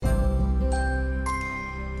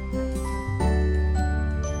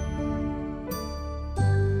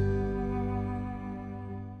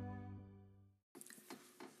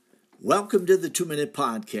Welcome to the 2-Minute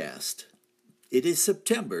Podcast. It is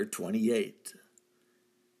September 28th.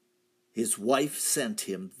 His wife sent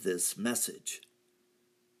him this message.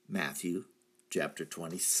 Matthew chapter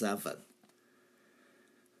 27.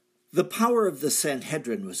 The power of the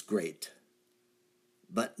Sanhedrin was great,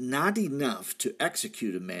 but not enough to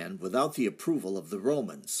execute a man without the approval of the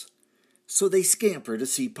Romans. So they scamper to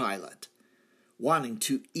see Pilate. Wanting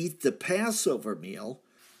to eat the Passover meal,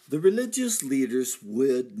 the religious leaders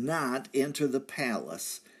would not enter the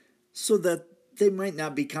palace so that they might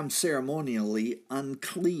not become ceremonially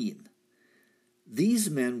unclean. These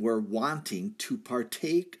men were wanting to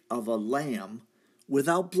partake of a lamb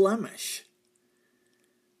without blemish.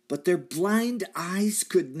 But their blind eyes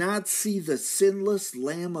could not see the sinless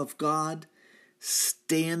Lamb of God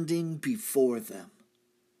standing before them.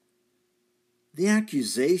 The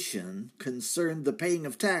accusation concerned the paying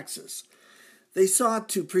of taxes. They sought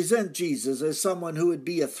to present Jesus as someone who would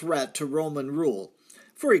be a threat to Roman rule,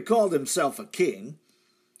 for he called himself a king.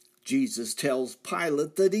 Jesus tells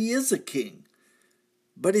Pilate that he is a king,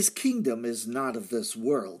 but his kingdom is not of this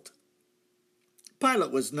world.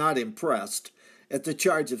 Pilate was not impressed at the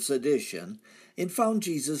charge of sedition and found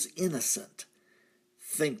Jesus innocent.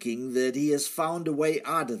 Thinking that he has found a way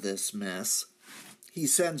out of this mess, he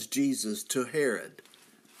sends Jesus to Herod.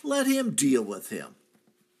 Let him deal with him.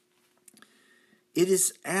 It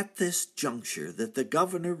is at this juncture that the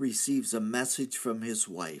governor receives a message from his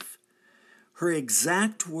wife. Her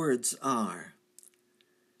exact words are,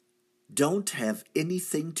 "Don't have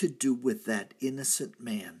anything to do with that innocent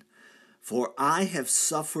man, for I have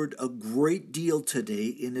suffered a great deal today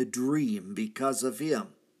in a dream because of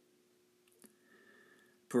him."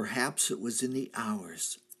 Perhaps it was in the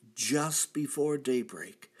hours just before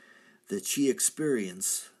daybreak that she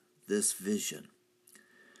experienced this vision.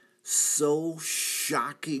 So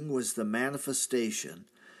shocking was the manifestation,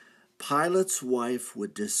 Pilate's wife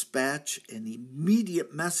would dispatch an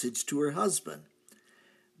immediate message to her husband,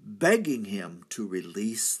 begging him to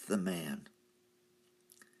release the man.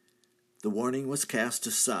 The warning was cast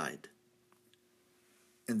aside,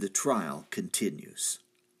 and the trial continues.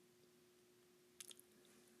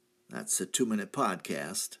 That's a 2-Minute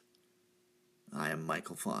Podcast. I am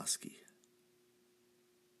Michael Foskey.